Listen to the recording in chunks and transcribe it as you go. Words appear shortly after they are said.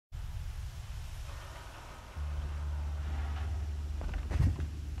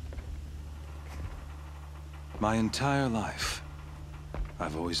My entire life,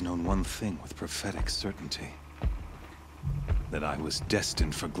 I've always known one thing with prophetic certainty. That I was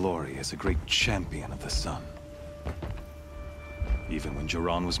destined for glory as a great champion of the sun. Even when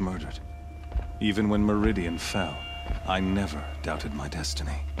Jiran was murdered, even when Meridian fell, I never doubted my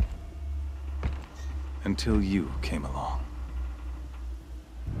destiny. Until you came along.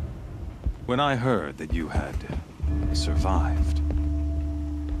 When I heard that you had survived,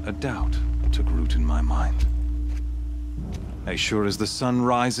 a doubt took root in my mind. As sure as the sun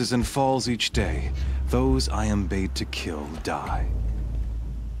rises and falls each day, those I am bade to kill die.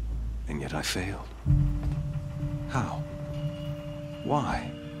 And yet I failed. How?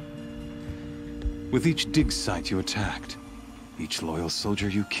 Why? With each dig site you attacked, each loyal soldier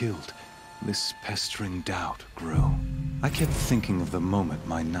you killed, this pestering doubt grew. I kept thinking of the moment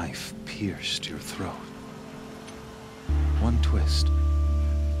my knife pierced your throat. One twist,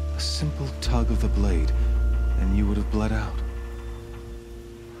 a simple tug of the blade, and you would have bled out.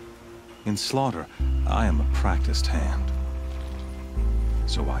 In slaughter, I am a practiced hand.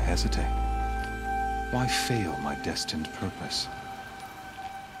 So why hesitate? Why fail my destined purpose?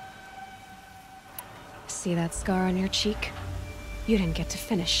 See that scar on your cheek? You didn't get to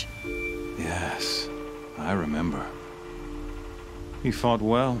finish. Yes, I remember. He fought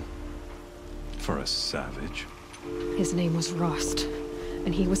well. For a savage. His name was Rost,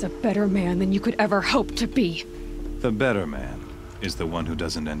 and he was a better man than you could ever hope to be. The better man is the one who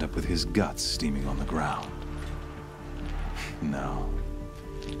doesn't end up with his guts steaming on the ground. No,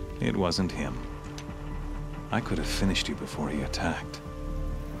 it wasn't him. I could have finished you before he attacked.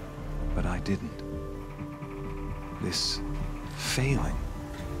 But I didn't. This failing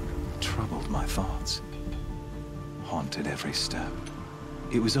troubled my thoughts, haunted every step.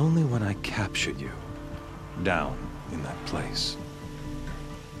 It was only when I captured you, down in that place,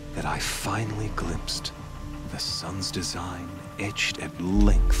 that I finally glimpsed the sun's design etched at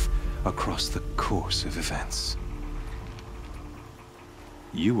length across the course of events.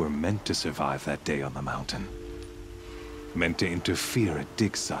 You were meant to survive that day on the mountain. Meant to interfere at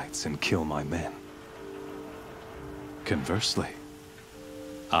dig sites and kill my men. Conversely,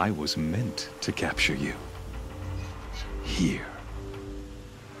 I was meant to capture you. Here.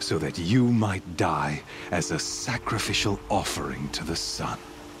 So that you might die as a sacrificial offering to the sun.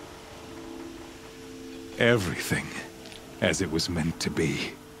 Everything as it was meant to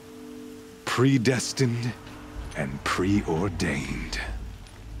be. Predestined and preordained.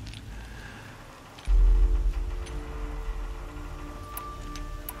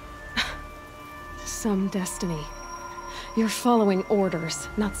 Some destiny. You're following orders,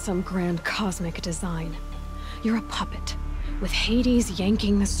 not some grand cosmic design. You're a puppet, with Hades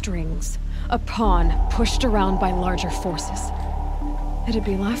yanking the strings. A pawn pushed around by larger forces. It'd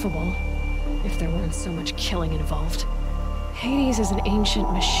be laughable if there weren't so much killing involved. Hades is an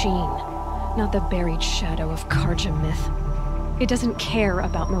ancient machine, not the buried shadow of Karja myth. It doesn't care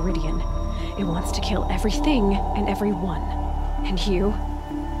about Meridian. It wants to kill everything and everyone. And you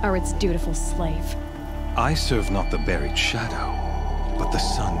are its dutiful slave. I serve not the buried shadow, but the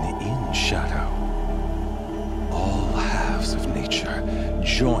sun in shadow. All halves of nature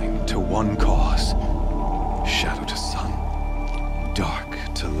joined to one cause. Shadow to sun, dark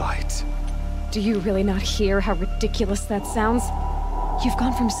to light. Do you really not hear how ridiculous that sounds? You've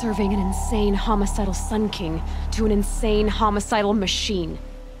gone from serving an insane homicidal Sun King to an insane homicidal machine.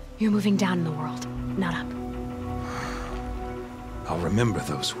 You're moving down in the world, not up. I'll remember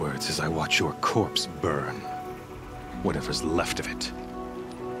those words as I watch your corpse burn. Whatever's left of it.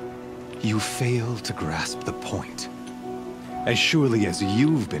 You fail to grasp the point. As surely as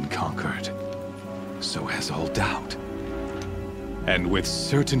you've been conquered, so has all doubt. And with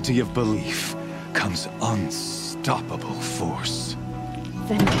certainty of belief comes unstoppable force.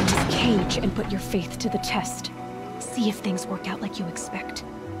 Then use Cage and put your faith to the test. See if things work out like you expect.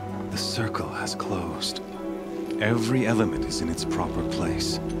 The circle has closed. Every element is in its proper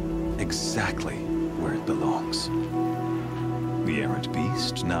place, exactly where it belongs. The errant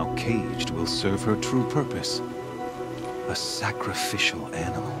beast, now caged, will serve her true purpose. A sacrificial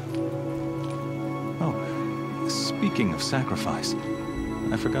animal. Oh, speaking of sacrifice,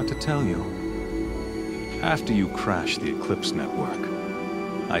 I forgot to tell you. After you crashed the Eclipse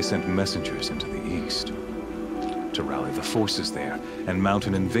network, I sent messengers into the east to rally the forces there and mount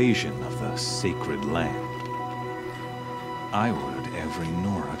an invasion of the sacred land. I ordered every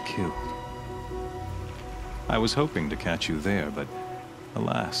Nora killed. I was hoping to catch you there, but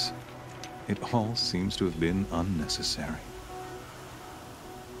alas, it all seems to have been unnecessary.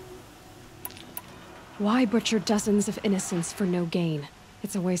 Why butcher dozens of innocents for no gain?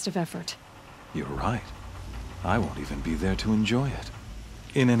 It's a waste of effort. You're right. I won't even be there to enjoy it.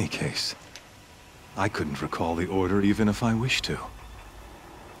 In any case, I couldn't recall the order even if I wished to.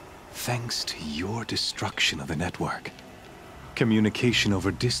 Thanks to your destruction of the network, communication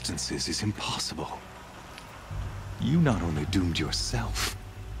over distances is impossible. You not only doomed yourself,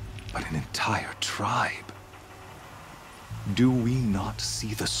 but an entire tribe. Do we not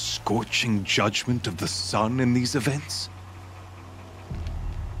see the scorching judgment of the sun in these events?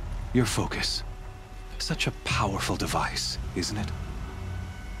 Your focus. Such a powerful device, isn't it?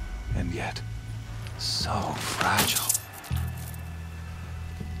 And yet, so fragile.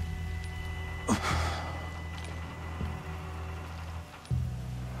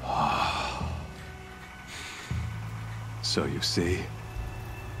 So you see,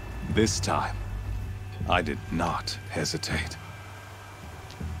 this time, I did not hesitate.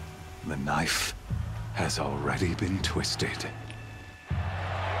 The knife has already been twisted.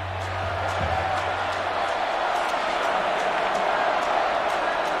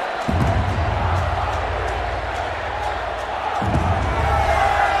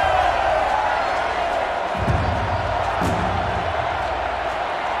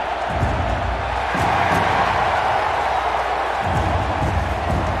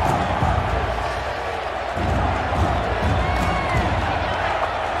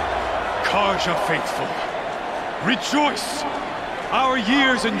 Faithful, rejoice! Our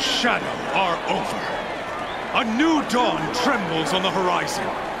years in shadow are over. A new dawn trembles on the horizon.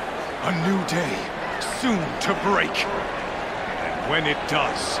 A new day soon to break. And when it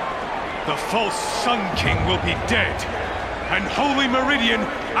does, the false Sun King will be dead, and Holy Meridian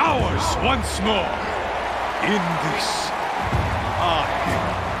ours once more. In this, I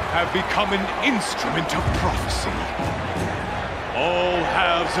have become an instrument of prophecy. All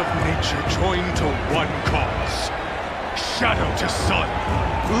halves of nature join to one cause. Shadow to sun,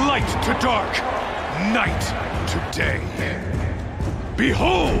 light to dark, night to day.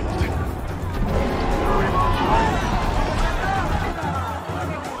 Behold!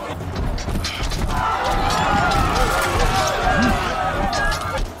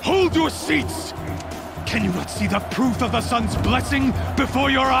 Hold your seats! Can you not see the proof of the sun's blessing before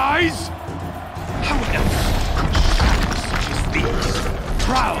your eyes? How else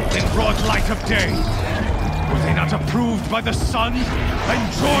proud in broad light of day? Were they not approved by the sun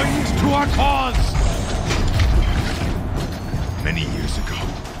and joined to our cause? Many years ago,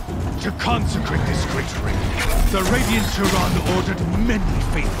 to consecrate this great ring, the Radiant Turan ordered many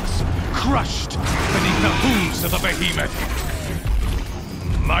faithless, crushed beneath the hooves of the Behemoth.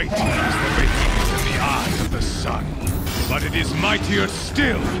 Mighty is the Behemoth in the eyes of the sun, but it is mightier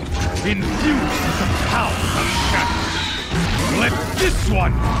still, infused with the power of shadow. Let this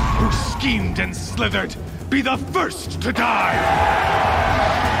one, who schemed and slithered, be the first to die!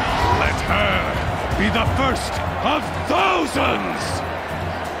 Let her be the first of thousands!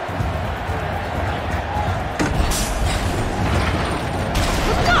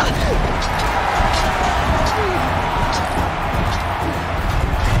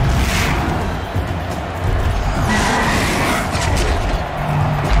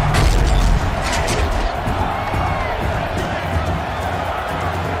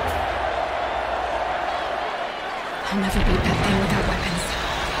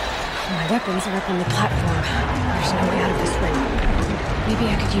 Weapons are up on the platform. There's no way out of this ring. Maybe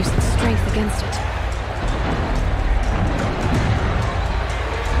I could use its strength against it.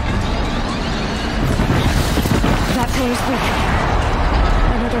 That pillar's weak.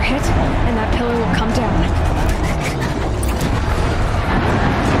 Another hit, and that pillar will come down.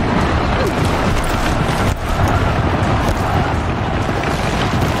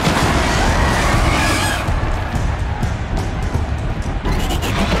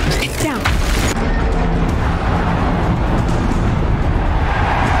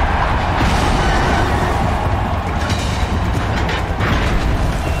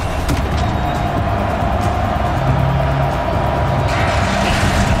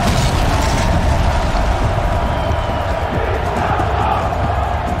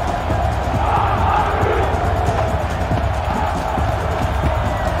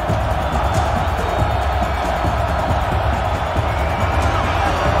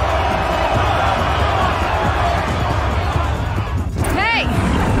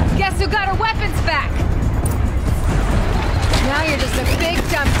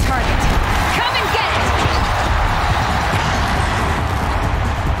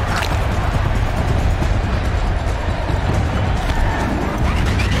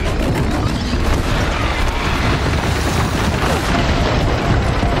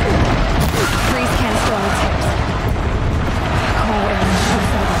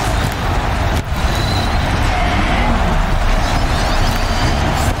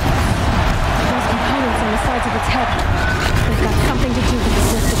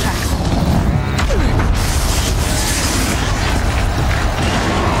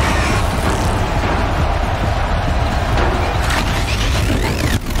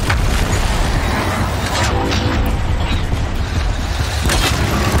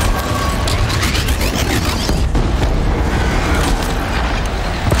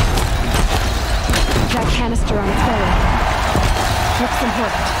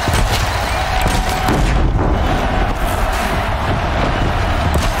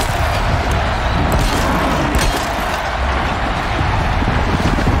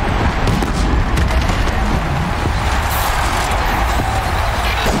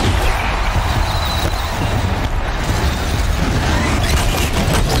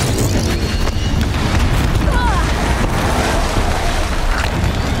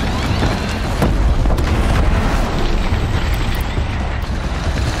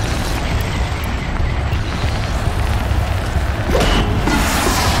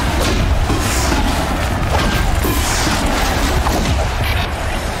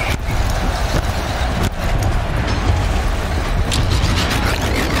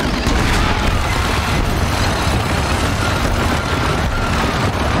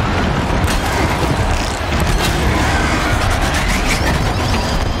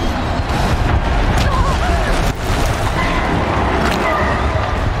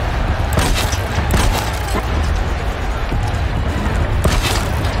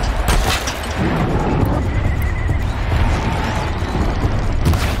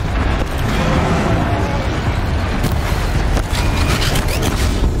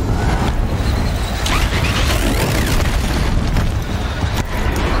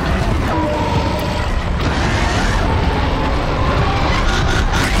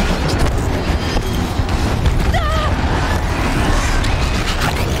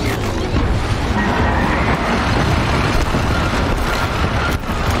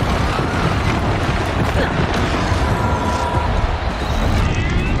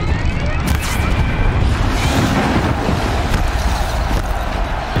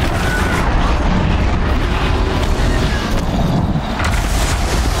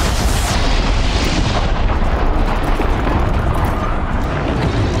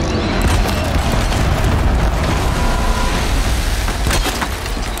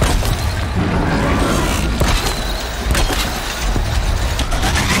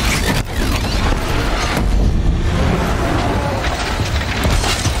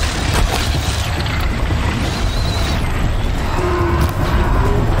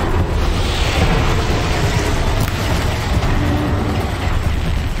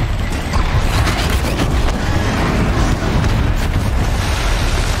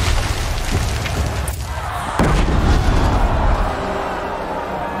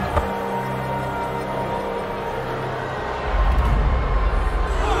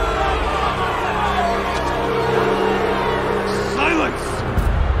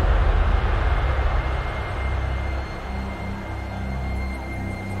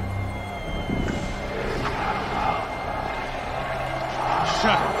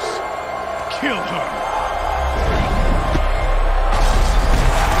 shadows. Kill her.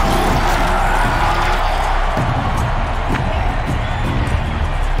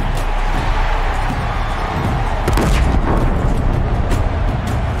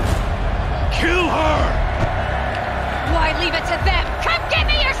 Kill her! Why leave it to them? Come get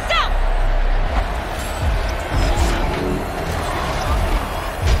me yourself!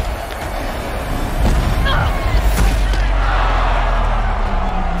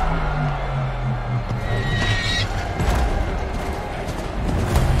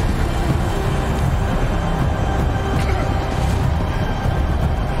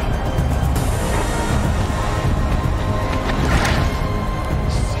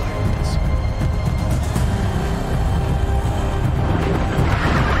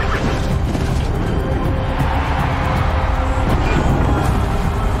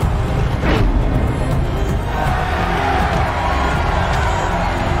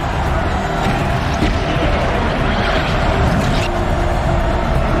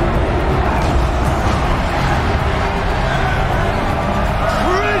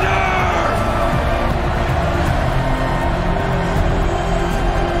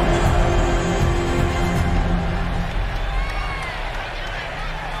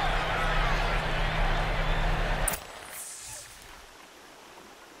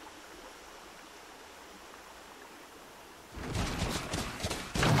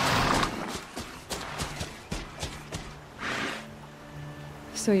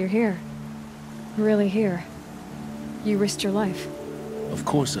 So you're here. Really here. You risked your life. Of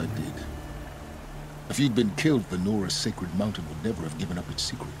course I did. If you'd been killed, the Nora's sacred mountain would never have given up its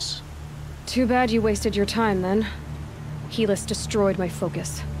secrets. Too bad you wasted your time, then. Helis destroyed my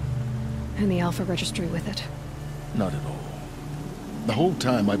focus. And the Alpha Registry with it. Not at all. The whole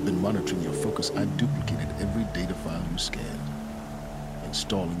time I've been monitoring your focus, I've duplicated every data file you scanned.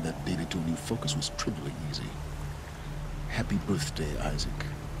 Installing that data to a new focus was trivially easy. Happy birthday, Isaac.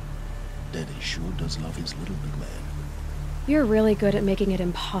 Daddy sure does love his little big man. You're really good at making it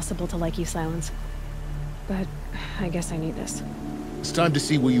impossible to like you, Silence. But I guess I need this. It's time to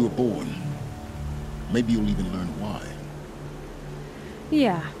see where you were born. Maybe you'll even learn why.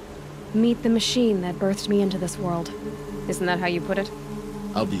 Yeah. Meet the machine that birthed me into this world. Isn't that how you put it?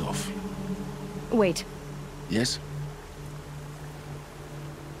 I'll be off. Wait. Yes?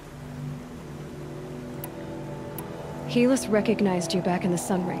 Helis recognized you back in the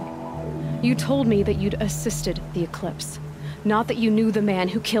Sun Ring. You told me that you'd assisted the Eclipse. Not that you knew the man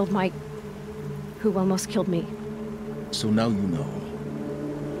who killed my... who almost killed me. So now you know.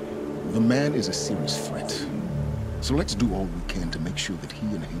 The man is a serious threat. So let's do all we can to make sure that he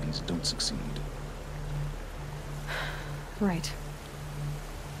and Hades don't succeed. Right.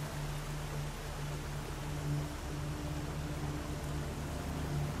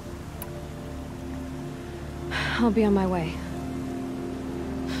 I'll be on my way.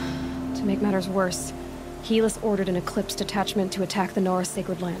 To make matters worse, Helis ordered an Eclipse detachment to attack the Nora's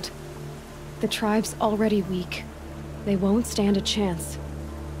sacred land. The tribe's already weak. They won't stand a chance.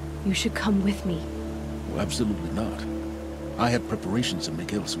 You should come with me. Well, absolutely not. I have preparations to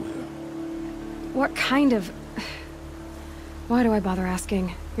make elsewhere. What kind of... Why do I bother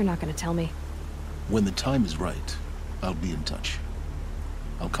asking? You're not gonna tell me. When the time is right, I'll be in touch.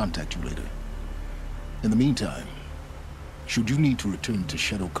 I'll contact you later. In the meantime, should you need to return to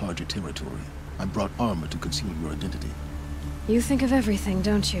Shadow Carja territory, I brought armor to conceal your identity. You think of everything,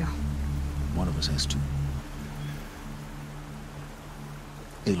 don't you? One of us has to.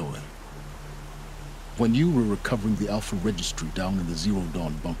 Aloy, when you were recovering the Alpha Registry down in the Zero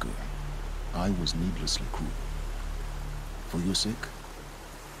Dawn bunker, I was needlessly cruel. For your sake,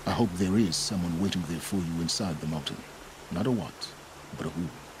 I hope there is someone waiting there for you inside the mountain. Not a what, but a who.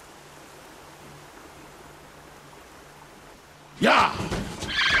 Yeah!